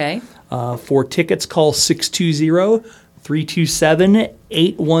 30th. Okay. For tickets, call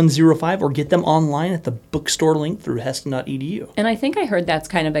 620-327-8105 or get them online at the bookstore link through heston.edu. And I think I heard that's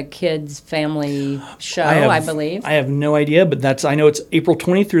kind of a kids family show, I believe. I have no idea, but I know it's April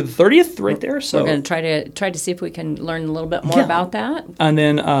 20th through the 30th right there. So we're going to try to see if we can learn a little bit more about that. And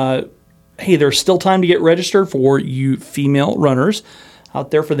then, hey, there's still time to get registered for you female runners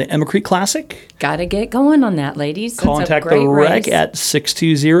out there for the Emma Creek Classic. Got to get going on that, ladies. Contact the rec at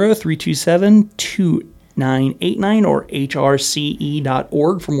 620-327-2989 or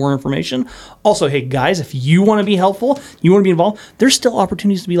hrce.org for more information. Also, hey, guys, if you want to be helpful, you want to be involved, there's still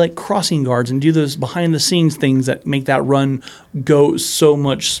opportunities to be like crossing guards and do those behind-the-scenes things that make that run go so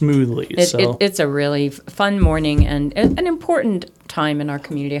much smoothly. It's a really fun morning and an important time in our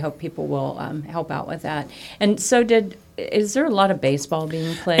community. I hope people will help out with that. And so is there a lot of baseball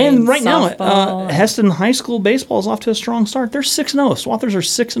being played? And right softball? now, Heston High School baseball is off to a strong start. They're 6-0. Swathers are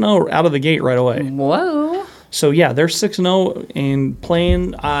 6-0 out of the gate right away. Whoa. So, yeah, they're 6-0 and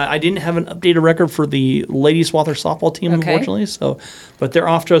playing. I didn't have an updated record for the ladies Swathers softball team, unfortunately. But they're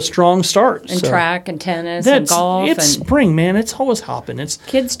off to a strong start. And track and tennis and golf. It's spring, man. It's always hopping.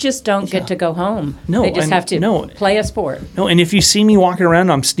 Kids just don't get to go home. No, they just have to play a sport. No, and if you see me walking around,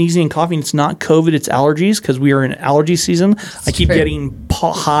 I'm sneezing and coughing. It's not COVID, it's allergies because we are in allergy season. I keep getting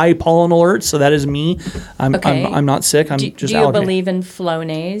high pollen alerts, so that is me. I'm not sick. I'm just Do you allergy. believe in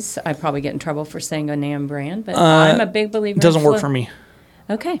Flonase? I probably get in trouble for saying a name brand, but I'm a big believer. It doesn't work for me.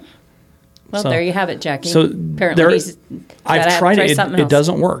 Okay. Well, there you have it, Jackie. So apparently, I've tried it. It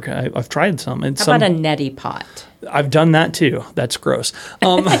doesn't work. I've tried some. How about a neti pot? I've done that too. That's gross.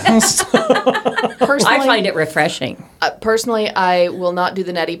 Personally, I find it refreshing. Personally, I will not do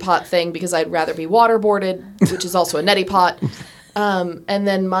the neti pot thing because I'd rather be waterboarded, which is also a neti pot. And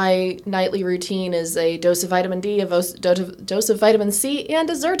then my nightly routine is a dose of vitamin D, a dose of vitamin C, and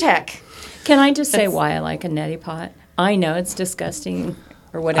a Zyrtec. Can I just say why I like a neti pot? I know it's disgusting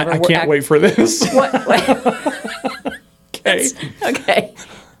or whatever. I can't wait for this. Okay. Okay.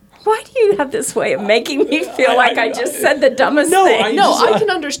 Why do you have this way of making me feel like I just said the dumbest thing? I can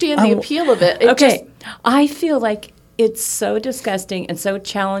understand the appeal of it. I feel like it's so disgusting and so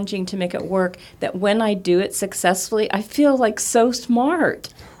challenging to make it work that when I do it successfully, I feel like so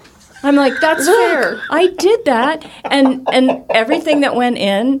smart. I'm like, that's fair. I did that, and everything that went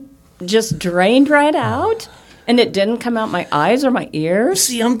in just drained right out. And it didn't come out my eyes or my ears?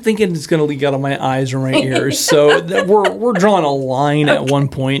 See, I'm thinking it's going to leak out of my eyes or my ears. So we're drawing a line at one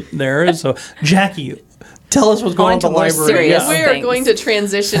point there. So, Jackie, tell us what's going on at the library. We are going to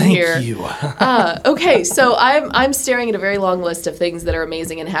transition here. Thank you. Okay, so I'm staring at a very long list of things that are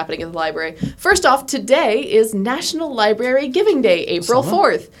amazing and happening at the library. First off, today is National Library Giving Day, April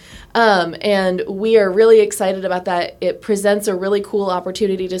 4th. And we are really excited about that. It presents a really cool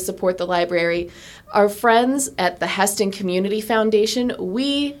opportunity to support the library. Our friends at the Heston Community Foundation,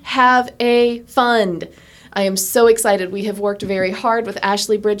 we have a fund. I am so excited. We have worked very hard with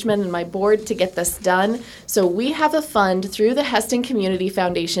Ashley Bridgman and my board to get this done. So we have a fund through the Heston Community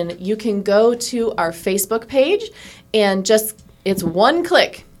Foundation. You can go to our Facebook page and it's one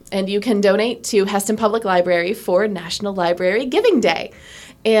click and you can donate to Heston Public Library for National Library Giving Day.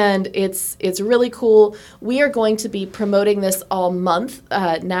 And it's really cool. We are going to be promoting this all month.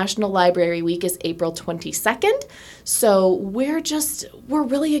 National Library Week is April 22nd. So we're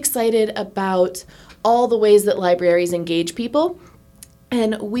really excited about all the ways that libraries engage people.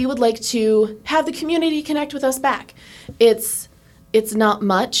 And we would like to have the community connect with us back. It's not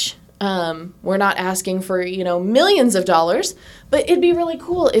much. We're not asking for, millions of dollars, but it'd be really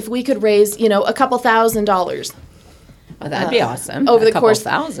cool if we could raise, a couple $1,000s. Oh, that'd be awesome. Over the course,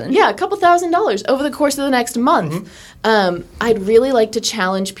 $1,000. Yeah, a couple $1,000s over the course of the next month. Mm-hmm. I'd really like to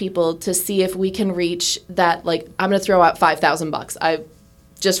challenge people to see if we can reach that. Like, I'm going to throw out $5,000.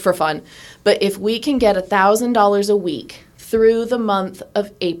 Just for fun. But if we can get $1,000 a week through the month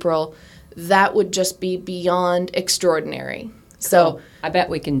of April, that would just be beyond extraordinary. So I bet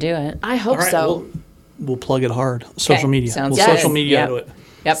we can do it. I hope so. We'll plug it hard. Social media. Sounds social media yep. to it.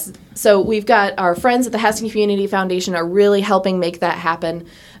 Yep. So we've got our friends at the Heston Community Foundation are really helping make that happen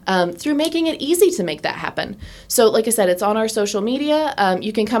through making it easy to make that happen. So like I said, it's on our social media.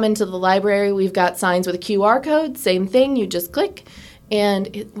 You can come into the library. We've got signs with a QR code. Same thing. You just click.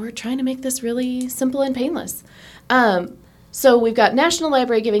 And we're trying to make this really simple and painless. So we've got National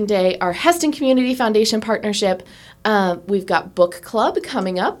Library Giving Day, our Heston Community Foundation partnership. We've got book club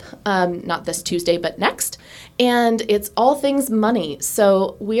coming up, not this Tuesday, but next. And it's all things money.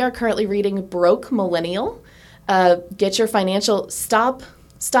 So we are currently reading Broke Millennial. Get your financial, stop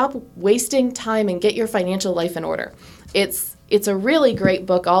wasting time and get your financial life in order. It's a really great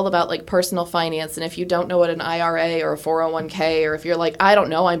book all about like personal finance. And if you don't know what an IRA or a 401k, or if you're like, I don't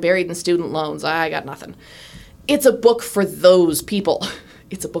know, I'm buried in student loans, I got nothing. It's a book for those people.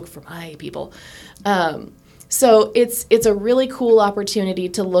 It's a book for my people. So it's a really cool opportunity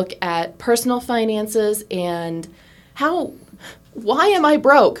to look at personal finances and why am I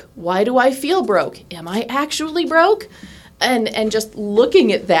broke? Why do I feel broke? Am I actually broke? And just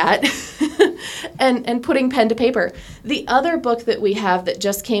looking at that and putting pen to paper. The other book that we have that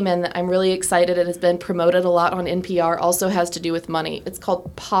just came in that I'm really excited and has been promoted a lot on NPR also has to do with money. It's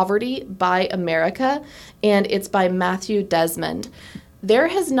called Poverty by America, and it's by Matthew Desmond. There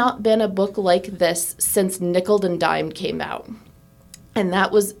has not been a book like this since Nickel and Dimed came out. And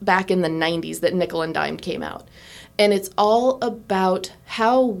that was back in the 90s that Nickel and Dimed came out. And it's all about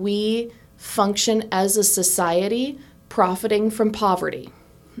how we function as a society profiting from poverty.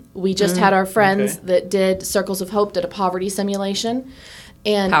 We just had our friends that did Circles of Hope, did a poverty simulation.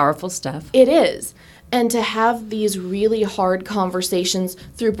 And powerful stuff. It is. And to have these really hard conversations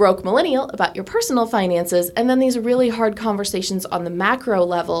through Broke Millennial about your personal finances, and then these really hard conversations on the macro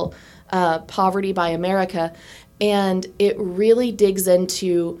level, Poverty by America, and it really digs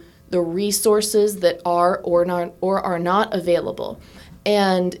into the resources that are or are not available.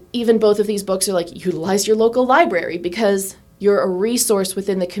 And even both of these books are like, utilize your local library because you're a resource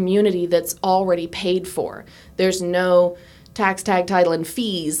within the community that's already paid for. There's no tax tag, title, and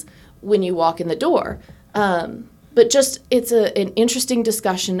fees when you walk in the door. But just it's an interesting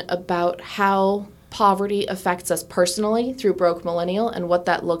discussion about how poverty affects us personally through Broke Millennial and what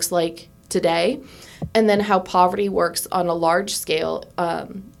that looks like today, and then how poverty works on a large scale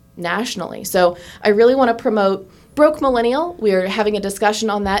nationally. So I really want to promote Broke Millennial. We're having a discussion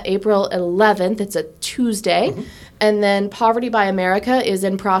on that April 11th. It's a Tuesday. Mm-hmm. And then Poverty by America is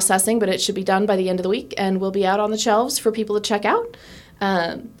in processing, but it should be done by the end of the week and will be out on the shelves for people to check out.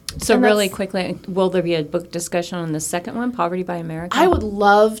 So really quickly, will there be a book discussion on the second one, Poverty by America? I would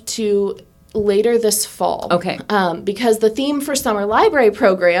love to later this fall. Okay. Because the theme for Summer Library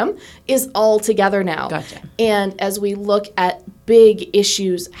Program is all together now. Gotcha. And as we look at big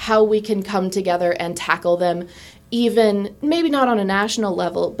issues, how we can come together and tackle them, even maybe not on a national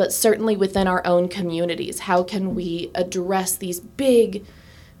level, but certainly within our own communities. How can we address these big,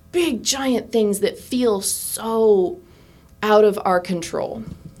 giant things that feel so out of our control?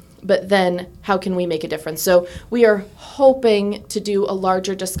 But then how can we make a difference? So we are hoping to do a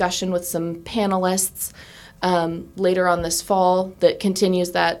larger discussion with some panelists later on this fall that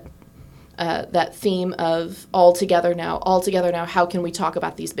continues that theme of all together now, how can we talk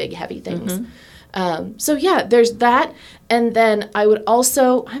about these big, heavy things? Mm-hmm. So yeah, there's that. And then I would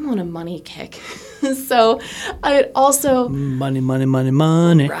also, I'm on a money kick. So I would also... Money.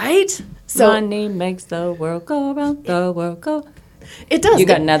 Right? So money makes the world go round, the world go. It does. You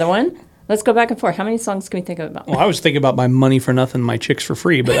got another one? Let's go back and forth. How many songs can we think of about? Well, I was thinking about my money for nothing, my chicks for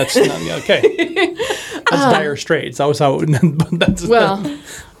free, but that's not okay. That's Dire Straits. That was how it would... Well...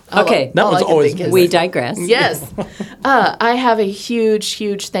 Okay, that was always. We digress. Yes, I have a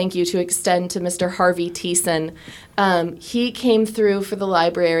huge thank you to extend to Mr. Harvey Thiessen. He came through for the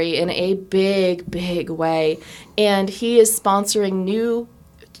library in a big way, and he is sponsoring new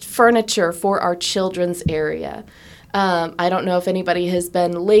furniture for our children's area. I don't know if anybody has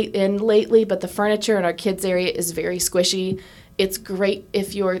been lately, but the furniture in our kids' area is very squishy. It's great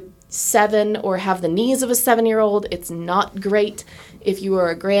if you're 7 or have the knees of a 7-year-old. It's not great if you are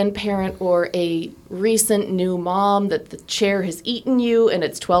a grandparent or a recent new mom that the chair has eaten you and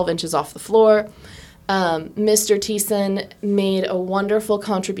it's 12 inches off the floor. Mr. Thiessen made a wonderful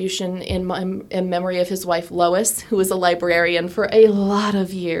contribution in memory of his wife Lois, who was a librarian for a lot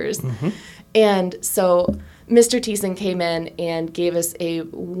of years. Mm-hmm. And so Mr. Thiessen came in and gave us a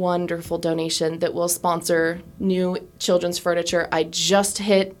wonderful donation that will sponsor new children's furniture. I just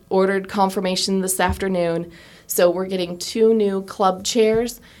ordered confirmation this afternoon. So we're getting 2 new club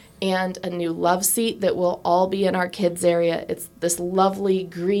chairs and a new love seat that will all be in our kids' area. It's this lovely,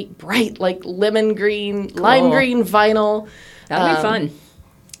 bright, like lemon green, lime green vinyl. That'll be fun.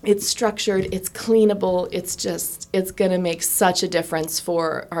 It's structured, it's cleanable, it's going to make such a difference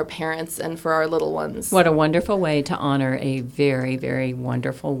for our parents and for our little ones. What a wonderful way to honor a very, very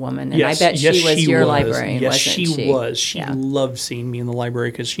wonderful woman. And I bet she was your librarian, wasn't she? Yes, she was. She loved seeing me in the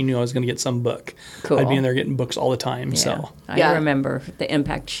library because she knew I was going to get some book. Cool. I'd be in there getting books all the time. Yeah. So I remember the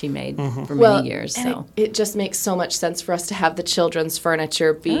impact she made for many years. So it just makes so much sense for us to have the children's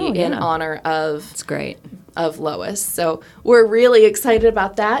furniture be in honor of it's great. Of Lois. So we're really excited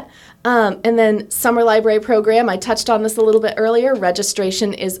about that. And then Summer Library Program, I touched on this a little bit earlier.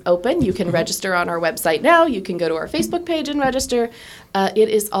 Registration is open. You can register on our website now. You can go to our Facebook page and register. It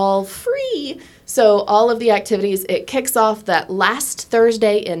is all free. So all of the activities, it kicks off that last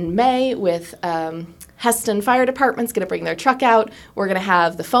Thursday in May with Heston Fire Department's going to bring their truck out. We're going to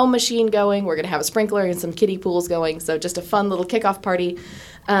have the foam machine going. We're going to have a sprinkler and some kiddie pools going. So just a fun little kickoff party.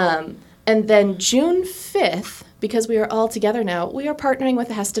 And then June 5th, because we are all together now, we are partnering with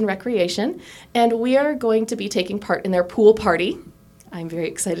Heston Recreation, and we are going to be taking part in their pool party. I'm very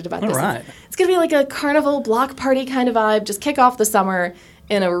excited about this. Right. It's going to be like a carnival block party kind of vibe, just kick off the summer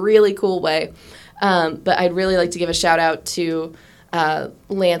in a really cool way. But I'd really like to give a shout out to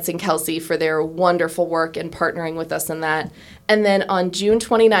Lance and Kelsey for their wonderful work in partnering with us in that. And then on June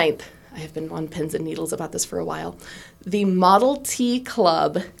 29th, I have been on pins and needles about this for a while, the Model T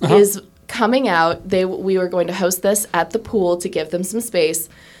Club is coming out. We were going to host this at the pool to give them some space.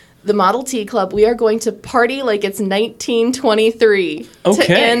 The Model T Club, we are going to party like it's 1923 to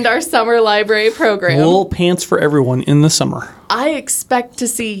end our summer library program. Wool pants for everyone in the summer. I expect to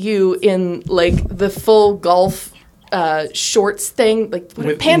see you in like the full golf shorts thing, like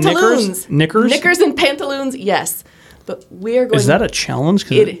With pantaloons. Knickers? Knickers and pantaloons, yes. But we are going. Is that a challenge?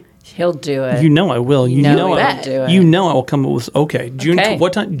 He'll do it. You know I will. You know I will do it. You know I will come up with June.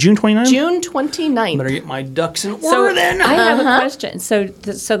 What time? June 29th. June 29th. Better get my ducks in order then. I have a question. So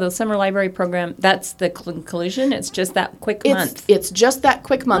the summer library program, that's the conclusion. It's just that quick month. It's just that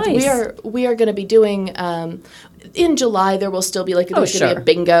quick month. Nice. We are going to be doing. In July, there will still be there's going to be a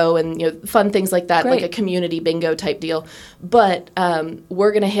bingo and fun things like that, like a community bingo type deal. But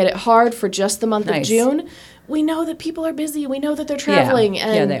we're going to hit it hard for just the month of June. We know that people are busy. We know that they're traveling.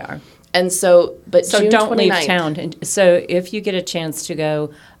 Yeah, they are. And so, but so June don't 29th, leave town. And so if you get a chance to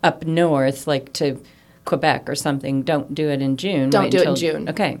go up north, like to Quebec or something, don't do it in June. Don't do it in June.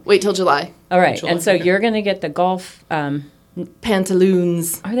 Okay. Wait till July. All right. And so you're going to get the golf.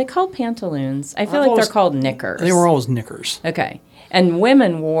 Pantaloons. Are they called pantaloons? I feel like they're called knickers. They were always knickers. Okay. And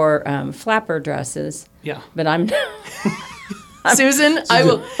women wore flapper dresses. Yeah. But I'm... Susan,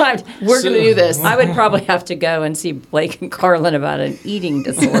 we're going to do this. I would probably have to go and see Blake and Carlin about an eating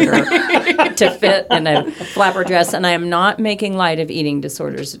disorder to fit in a flapper dress. And I am not making light of eating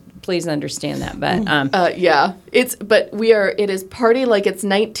disorders. Please understand that. But it is party like it's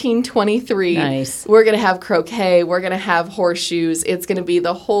 1923. Nice. We're going to have croquet. We're going to have horseshoes. It's going to be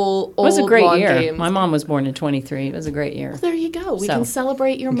the whole old It was a great year. Games. My mom was born in 23. It was a great year. Well, there you go. We can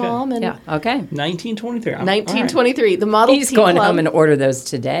celebrate your mom. And 1923. 1923. Right. The Model He's T going Club. home and order those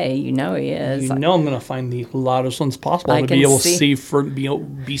today. You know he is. You know I'm going to find the loudest ones possible to be able to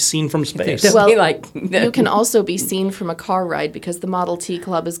be seen from space. Well, you can also be seen from a car ride because the Model T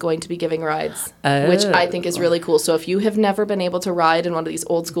Club is going to be giving rides, which I think is really cool. So if you have never been able to ride in one of these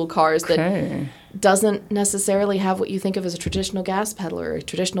old school cars that doesn't necessarily have what you think of as a traditional gas pedal or a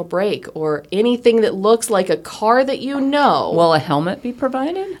traditional brake or anything that looks like a car that you know. Will a helmet be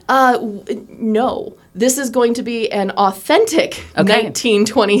provided? No. This is going to be an authentic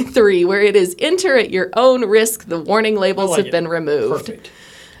 1923 where it is enter at your own risk. The warning labels have been removed. Perfect.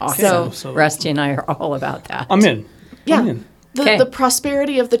 Awesome. So Rusty and I are all about that. I'm in. Yeah. I'm in. The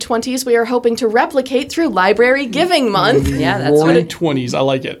prosperity of the 20s we are hoping to replicate through Library Giving Month. Yeah, that's Roaring 20s. I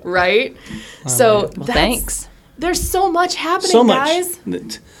like it. Right? So thanks. There's so much happening, guys.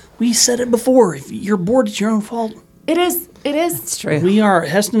 We said it before. If you're bored, it's your own fault. It is. It's true.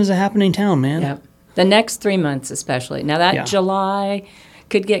 Heston is a happening town, man. Yep. The next 3 months especially. Now that July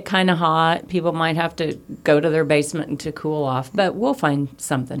could get kind of hot. People might have to go to their basement to cool off, but we'll find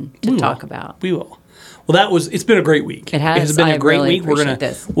something to talk about. We will. Well, it's been a great week. It has. It has been a great really week.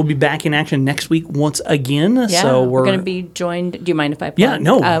 We'll be back in action next week once again. Yeah, so we're going to be joined. Do you mind if I plug? Yeah,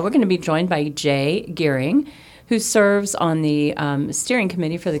 no. We're going to be joined by Jay Gearing, who serves on the steering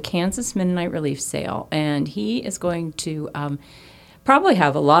committee for the Kansas Mennonite Relief Sale, and he is going to probably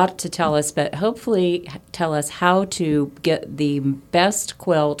have a lot to tell us, but hopefully tell us how to get the best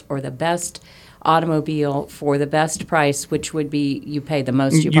quilt or the best automobile for the best price, which would be you pay the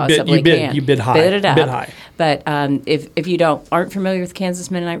most you possibly can. You bid high. Bid it up. Bid high. But if you aren't familiar with Kansas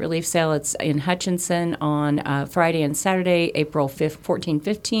Mennonite Relief Sale, it's in Hutchinson on Friday and Saturday, April 14,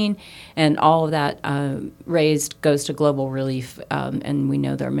 15, and all of that raised goes to global relief. And we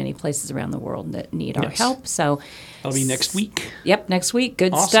know there are many places around the world that need our help. So that'll be next week. Yep, next week.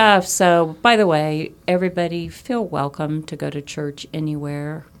 Good Awesome. stuff. So, by the way, everybody feel welcome to go to church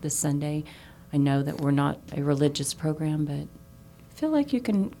anywhere this Sunday. I know that we're not a religious program, but feel like you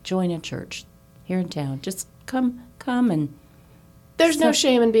can join a church here in town. Just come and... There's no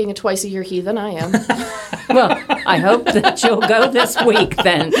shame in being a twice-a-year heathen. I am. Well, I hope that you'll go this week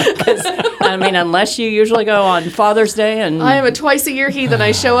then, because, unless you usually go on Father's Day and... I am a twice-a-year heathen.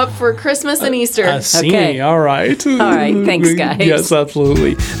 I show up for Christmas and Easter. Okay. All right. All right. Thanks, guys. Yes,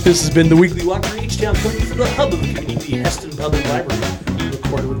 absolutely. This has been the Weekly Walk for H-Town, coming from the hub of the community, Heston Public Library.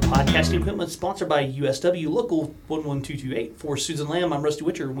 Recorded with podcasting equipment sponsored by USW Local 11228. For Susan Lamb, I'm Rusty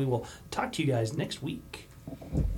Witcher, and we will talk to you guys next week.